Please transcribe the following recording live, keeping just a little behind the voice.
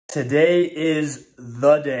Today is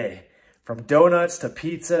the day. From donuts to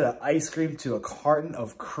pizza to ice cream to a carton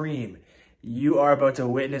of cream. You are about to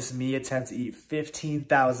witness me attempt to eat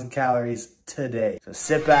 15,000 calories today. So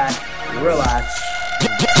sit back, relax.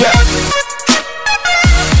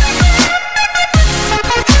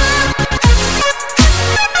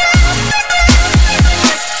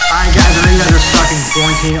 Alright guys, I know you guys are stuck in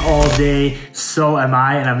quarantine all day, so am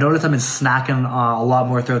I, and I've noticed I've been snacking a lot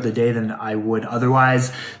more throughout the day than I would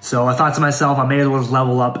otherwise. So I thought to myself, I may as well just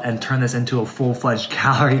level up and turn this into a full-fledged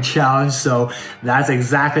calorie challenge. So that's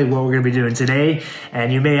exactly what we're gonna be doing today.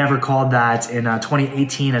 And you may have recalled that in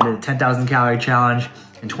 2018, I did a 10,000 calorie challenge.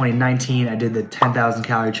 In 2019, I did the 10,000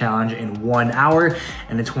 calorie challenge in 1 hour.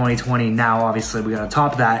 And in 2020, now obviously we gotta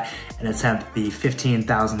top that and attempt the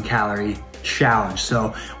 15,000 calorie challenge.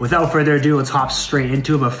 So without further ado, let's hop straight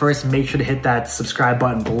into it. But first, make sure to hit that subscribe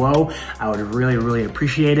button below. I would really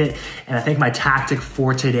appreciate it. And I think my tactic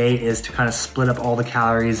for today is to kind of split up all the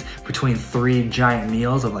calories between 3 giant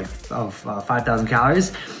meals of 5,000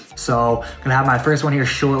 calories. So I'm gonna have my first one here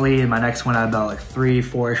shortly, and my next one at about like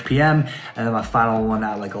 4-ish p.m. and then my final one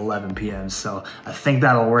at like 11 p.m. So I think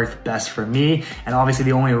that'll work best for me. And obviously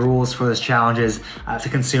the only rules for this challenge is I have to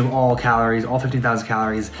consume all calories, all 15,000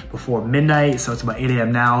 calories before midnight. So it's about 8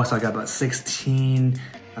 a.m. now, so I got about 16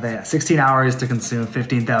 hours to consume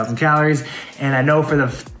 15,000 calories. And I know for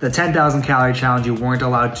the 10,000 calorie challenge, you weren't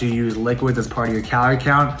allowed to use liquids as part of your calorie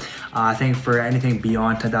count. I think for anything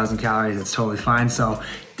beyond 10,000 calories, it's totally fine. So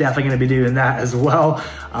definitely gonna be doing that as well.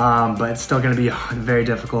 But it's still gonna be very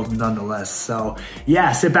difficult nonetheless. So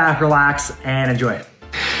yeah, sit back, relax, and enjoy.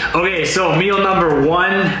 Okay, so meal number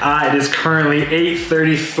one, it is currently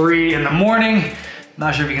 8:33 in the morning.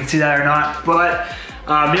 Not sure if you can see that or not, but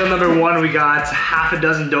meal number one, we got half a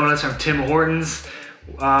dozen donuts from Tim Hortons.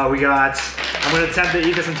 I'm gonna attempt to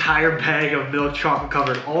eat this entire bag of milk chocolate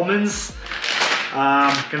covered almonds.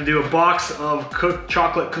 Gonna do a box of cooked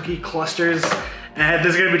chocolate cookie clusters. And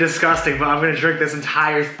this is gonna be disgusting, but I'm gonna drink this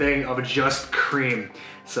entire thing of just cream.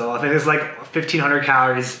 So I think it's like 1,500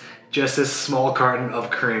 calories, just this small carton of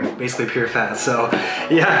cream, basically pure fat. So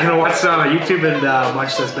yeah, I'm gonna watch some on YouTube and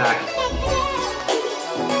munch this back.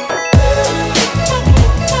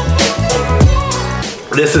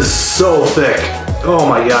 This is so thick. Oh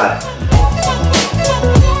my God.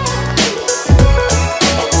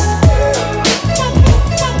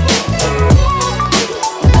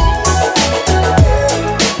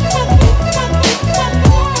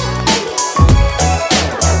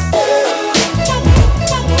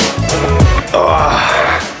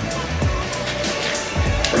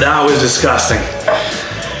 That was disgusting.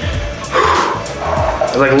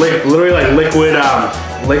 It was like literally like liquid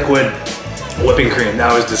whipping cream.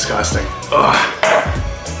 That was disgusting. Ugh.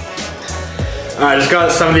 All right, just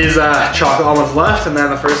got some of these chocolate almonds left, and then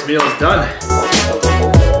the first meal is done.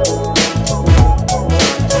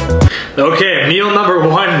 Okay, meal number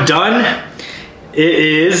one done. It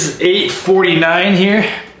is 8:49 here.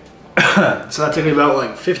 So that took me about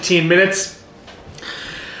like 15 minutes.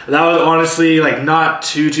 That was honestly like not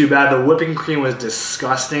too bad. The whipping cream was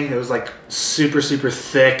disgusting. It was like super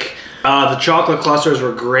thick. The chocolate clusters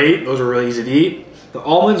were great. Those were really easy to eat. The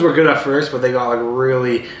almonds were good at first, but they got like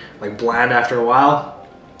really like bland after a while.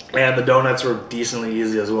 And the donuts were decently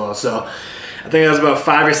easy as well. So I think that was about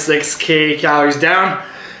 5 or 6K calories down.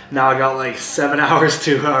 Now I got like 7 hours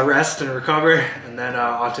to rest and recover, and then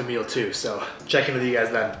on to meal 2. So check in with you guys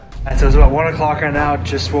then. And so it's about 1 o'clock right now.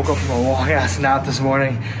 Just woke up from a long ass nap this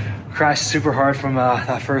morning. Crashed super hard from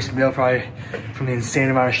that first meal, probably from the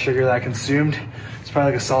insane amount of sugar that I consumed. It's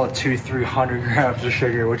probably like a solid 200-300 grams of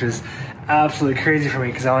sugar, which is absolutely crazy for me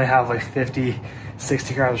because I only have like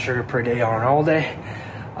 50-60 grams of sugar per day on an all day.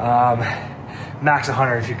 Max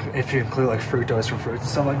 100 if you include like fructose from fruits and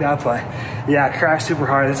stuff like that. But yeah, crashed super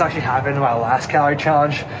hard. This actually happened in my last calorie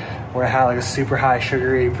challenge, where I had like a super high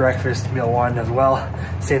sugary breakfast, meal 1 as well.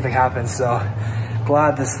 Same thing happened, so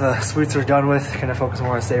glad this sweets are done with. Gonna focus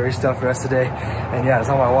more on savory stuff the rest of the day. And yeah, it's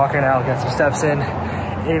on my walk right now, get some steps in.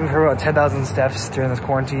 Aiming for about 10,000 steps during this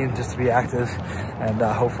quarantine just to be active and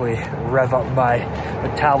hopefully rev up my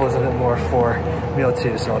metabolism a bit more for meal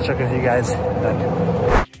 2. So I'll check in with you guys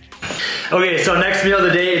then. Okay, so next meal of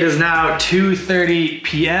the day, it is now 2:30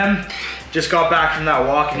 p.m. Just got back from that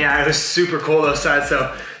walk, and yeah, it was super cold outside,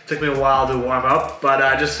 so it took me a while to warm up. But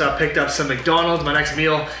I just picked up some McDonald's, my next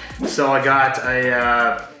meal. So I got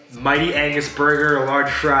a mighty Angus burger, large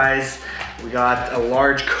fries. We got a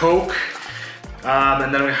large Coke.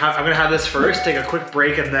 And then I'm gonna have this first, take a quick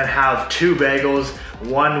break, and then have 2 bagels,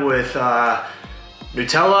 one with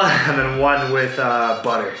Nutella, and then one with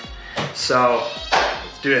butter. So,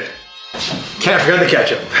 let's do it. Can't forget the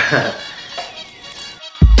ketchup.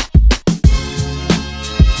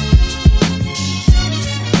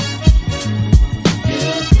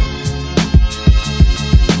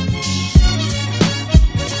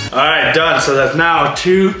 All right, done. So that's now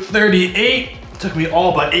 2:38. Took me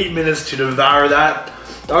all but 8 minutes to devour that.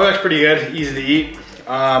 That looks pretty good, easy to eat.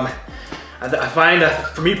 I find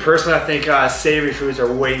that for me personally, I think savory foods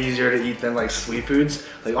are way easier to eat than like sweet foods.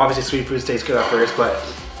 Like obviously sweet foods taste good at first, but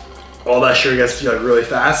all that sugar gets to you like really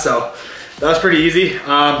fast. So that was pretty easy.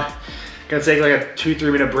 Gonna take like a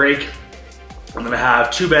 2-3 minute break. I'm gonna have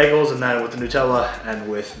 2 bagels and then with the Nutella and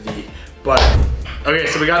with the butter. Okay,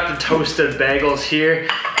 so we got the toasted bagels here.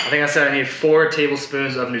 I think I said I need 4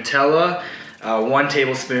 tablespoons of Nutella. 1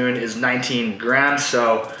 tablespoon is 19 grams,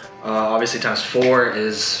 so obviously times 4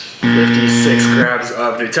 is 56 grams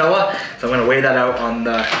of Nutella. So I'm gonna weigh that out on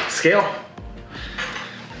the scale.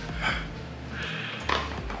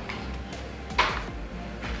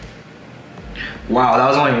 Wow, that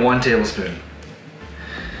was only 1 tablespoon.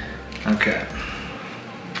 Okay.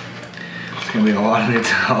 It's gonna be a lot of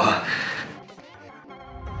Nutella.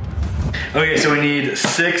 Okay, so we need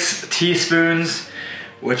 6 teaspoons,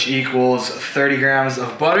 which equals 30 grams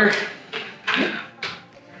of butter.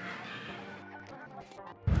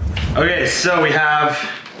 Okay, so we have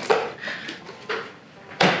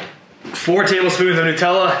 4 tablespoons of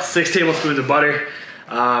Nutella, 6 tablespoons of butter,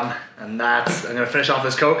 and that's, I'm gonna finish off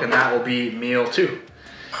this Coke and that will be meal 2.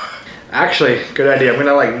 Actually, good idea. I'm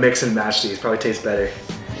gonna like mix and match these, probably tastes better.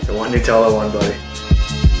 So 1 Nutella, 1 butter.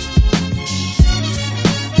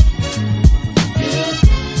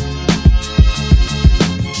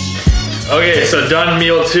 Okay, so done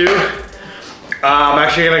meal 2. I'm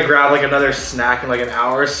actually gonna grab like another snack in like an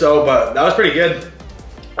hour or so, but that was pretty good.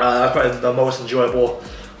 That's probably the most enjoyable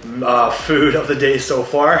food of the day so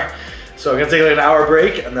far. So I'm gonna take like an hour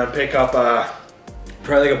break and then pick up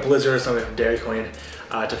probably like a Blizzard or something from Dairy Queen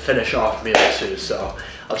to finish off meal 2. So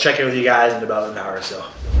I'll check in with you guys in about an hour or so.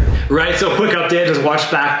 Right, so quick update, just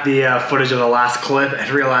watched back the footage of the last clip and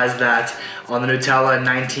realized that on the Nutella,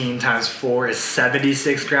 19 times 4 is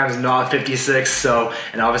 76 grams, not 56. So,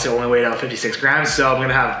 and obviously only weighed out 56 grams. So I'm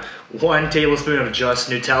gonna have 1 tablespoon of just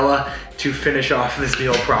Nutella to finish off this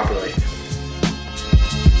meal properly.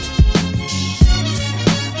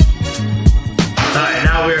 All right,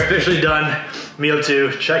 now we're officially done meal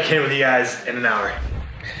 2. Check in with you guys in an hour.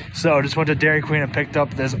 So just went to Dairy Queen and picked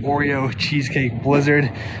up this Oreo Cheesecake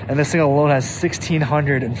Blizzard, and this thing alone has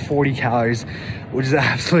 1,640 calories, which is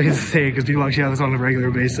absolutely insane because people actually have this on a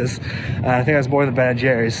regular basis. I think that's more than Ben &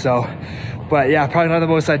 Jerry's. So, but yeah, probably not the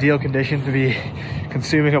most ideal condition to be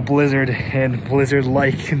consuming a Blizzard in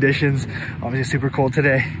Blizzard-like conditions. Obviously super cold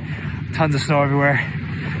today, tons of snow everywhere.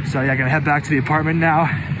 So yeah, gonna head back to the apartment now,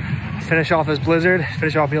 finish off this Blizzard,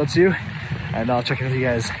 finish off meal 2. And I'll check in with you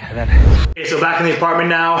guys and then. Okay, so back in the apartment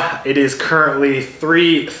now. It is currently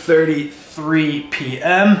 3:33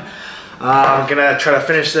 p.m. I'm gonna try to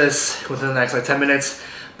finish this within the next like 10 minutes,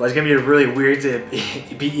 but it's gonna be really weird to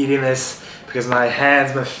be eating this because my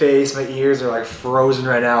hands, my face, my ears are like frozen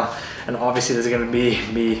right now. And obviously this is gonna be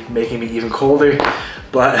making me even colder,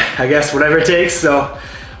 but I guess whatever it takes. So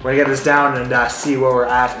we're gonna get this down and see where we're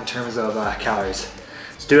at in terms of calories.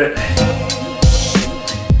 Let's do it.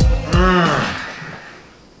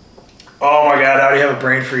 Oh my God, I already have a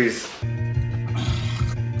brain freeze.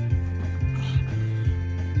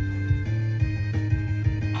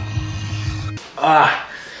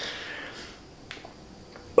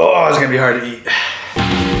 Oh, it's gonna be hard to eat.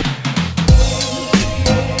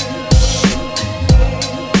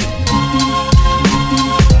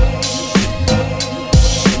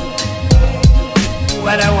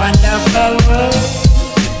 What a wonderful world.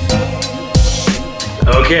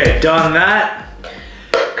 Okay, done that.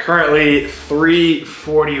 Currently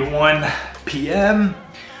 3:41 p.m.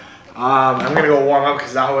 I'm gonna go warm up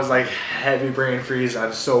because that was like heavy brain freeze.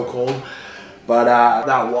 I'm so cold. But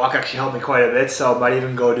that walk actually helped me quite a bit, so I might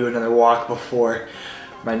even go do another walk before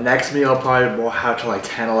my next meal. Probably won't have till like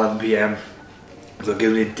 10, 11 p.m. So it'll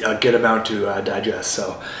give me a good amount to digest.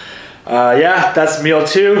 So yeah, that's meal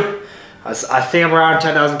 2. I think I'm around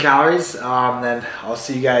 10,000 calories. Then I'll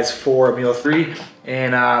see you guys for meal 3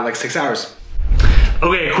 in like 6 hours.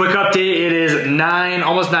 Okay, quick update. It is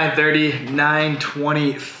almost 9:30,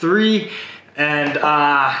 9:23, and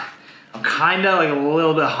I'm kinda like a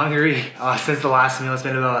little bit hungry since the last meal. It's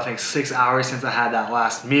been about, I think, 6 hours since I had that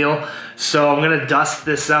last meal. So I'm gonna dust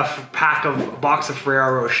this box of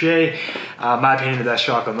Farerro Rocher, my opinion, the best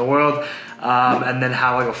chocolate in the world. And then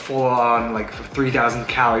have like a full-on like 3,000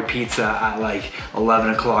 calorie pizza at like 11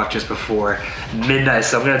 o'clock just before midnight.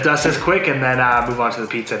 So I'm gonna dust this quick and then move on to the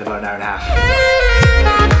pizza in about an hour and a half.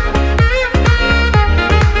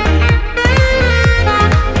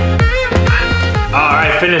 All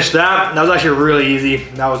right, finished that. That was actually really easy.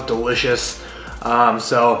 That was delicious.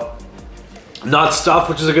 So not stuffed,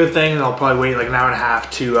 which is a good thing. And I'll probably wait like an hour and a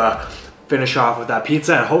half to finish off with that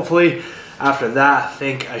pizza. And hopefully after that, I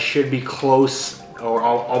think I should be close or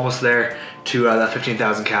almost there to that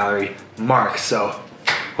 15,000 calorie mark. So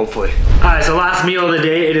hopefully. All right, so last meal of the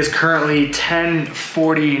day. It is currently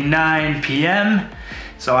 10:49 p.m.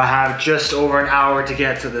 So I have just over an hour to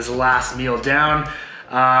get to this last meal down.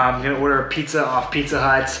 I'm gonna order a pizza off Pizza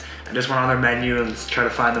Hut. I just went on their menu and try to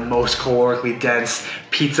find the most calorically dense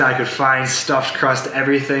pizza I could find, stuffed crust,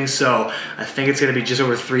 everything. So I think it's gonna be just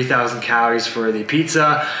over 3,000 calories for the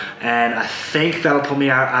pizza. And I think that'll put me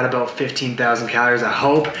out at about 15,000 calories, I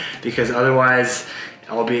hope, because otherwise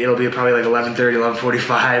it'll be probably like 11:30,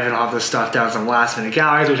 11:45, and I'll have to stuff down some last minute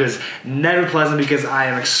calories, which is never pleasant because I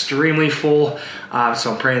am extremely full.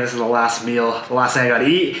 So I'm praying this is the last meal, the last thing I gotta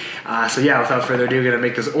eat. So yeah, without further ado, I'm gonna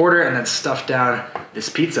make this order and then stuff down this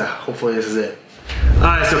pizza. Hopefully this is it. All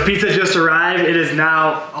right, so pizza just arrived. It is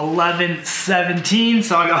now 11:17,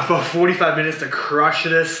 so I got about 45 minutes to crush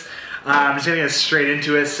this. I'm just gonna get straight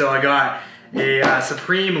into it. So I got a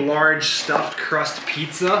Supreme large stuffed crust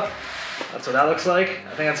pizza. That's what that looks like.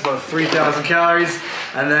 I think that's about 3,000 calories.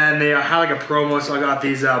 And then they had like a promo, so I got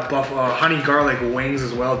these honey garlic wings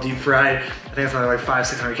as well, deep fried. I think it's only like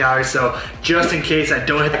 500-600 calories. So just in case I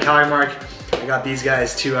don't hit the calorie mark, I got these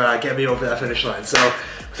guys to get me over that finish line. So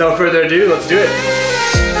without further ado, let's do it.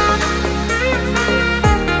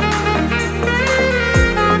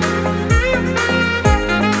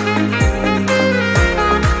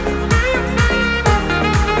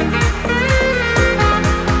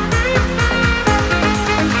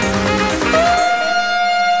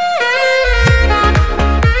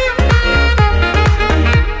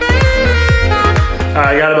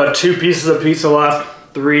 I got about 2 pieces of pizza left,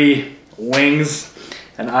 3 wings,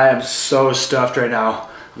 and I am so stuffed right now.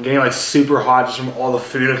 I'm getting like super hot just from all the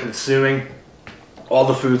food I'm consuming. All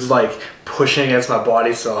the food's like pushing against my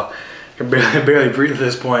body, so I can barely breathe at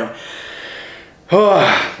this point.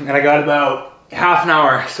 And I got about half an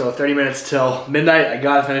hour, so 30 minutes till midnight. I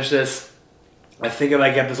gotta finish this. I think if I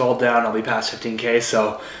get this all down, I'll be past 15K,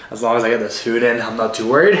 so as long as I get this food in, I'm not too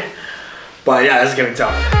worried. But yeah, this is getting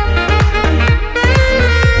tough.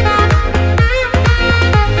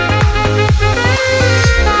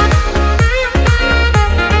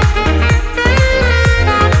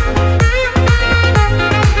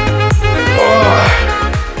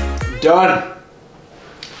 Done.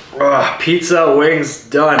 Pizza, wings,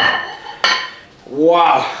 done.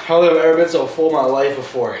 Wow, how have I ever been so full in my life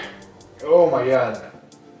before? Oh my God.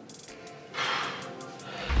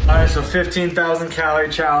 All right, so 15,000 calorie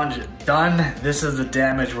challenge done. This is the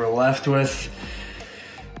damage we're left with.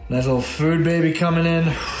 Nice little food baby coming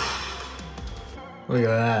in. Look at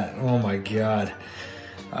that, oh my God.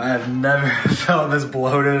 I have never felt this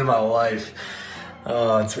bloated in my life.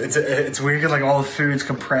 Oh, it's weird because like all the food's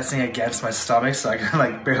compressing against my stomach, so I can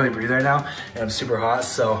like barely breathe right now, and I'm super hot.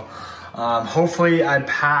 So hopefully I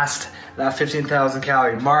passed that 15,000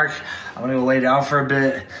 calorie mark. I'm gonna go lay down for a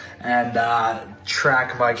bit and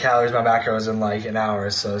track my calories, my macros in like an hour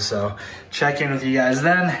or so. So check in with you guys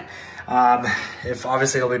then. If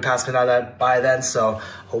obviously it'll be past midnight by then, so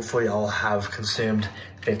hopefully I'll have consumed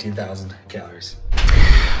 15,000 calories.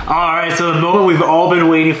 All right, so the moment we've all been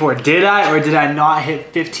waiting for. Did I or did I not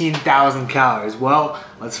hit 15,000 calories? Well,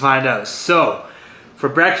 let's find out. So, for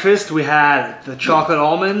breakfast, we had the chocolate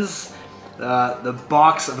almonds, the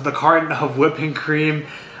carton of whipping cream,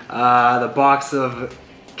 the box of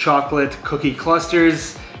chocolate cookie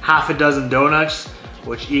clusters, half a dozen donuts,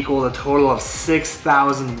 which equaled a total of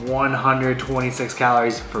 6,126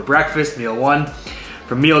 calories for breakfast, meal 1.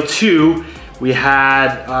 For meal 2, we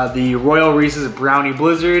had the Royal Reese's Brownie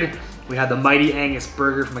Blizzard. We had the Mighty Angus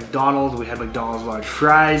burger from McDonald. We had McDonald's large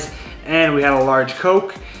fries, and we had a large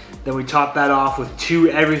Coke. Then we topped that off with 2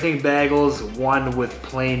 everything bagels, 1 with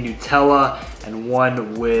plain Nutella and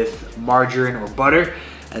 1 with margarine or butter.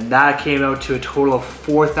 And that came out to a total of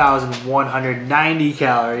 4,190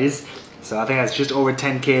 calories. So I think that's just over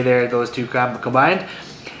 10K there, those 2 combined.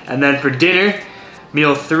 And then for dinner,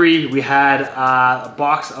 meal 3, we had a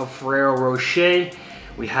box of Farerro Rocher.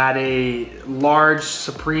 We had a large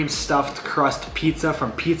Supreme stuffed crust pizza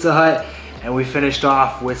from Pizza Hut. And we finished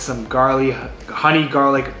off with some honey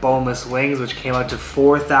garlic boneless wings, which came out to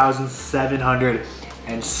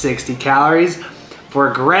 4,760 calories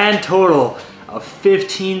for a grand total of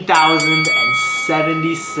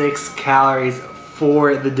 15,076 calories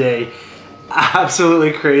for the day.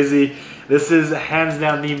 Absolutely crazy. This is hands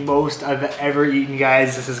down the most I've ever eaten,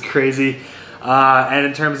 guys. This is crazy. And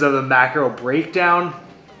in terms of the macro breakdown,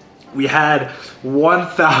 we had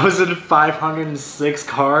 1,506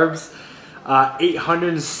 carbs,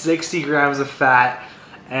 860 grams of fat,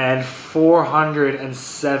 and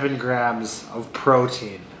 407 grams of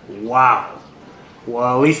protein. Wow.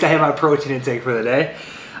 Well, at least I have my protein intake for the day.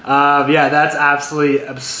 Yeah, that's absolutely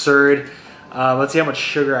absurd. Let's see how much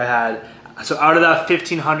sugar I had. So out of that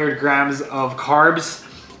 1,500 grams of carbs,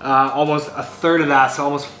 almost a third of that, so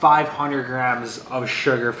almost 500 grams of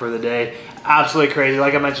sugar for the day. Absolutely crazy.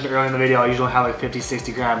 Like I mentioned earlier in the video, I usually have like 50,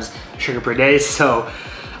 60 grams of sugar per day. So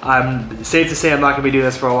I'm safe to say I'm not gonna be doing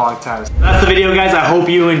this for a long time. So that's the video, guys. I hope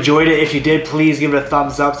you enjoyed it. If you did, please give it a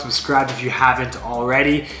thumbs up. Subscribe if you haven't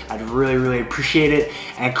already. I'd really, really appreciate it.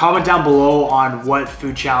 And comment down below on what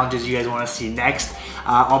food challenges you guys wanna see next.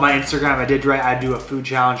 On my Instagram, I do a food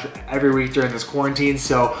challenge every week during this quarantine.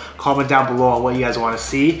 So comment down below on what you guys wanna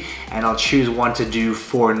see, and I'll choose one to do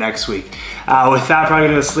for next week. With that, I'm probably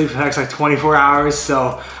gonna sleep for the next like 24 hours.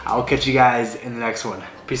 So I'll catch you guys in the next one.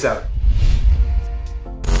 Peace out.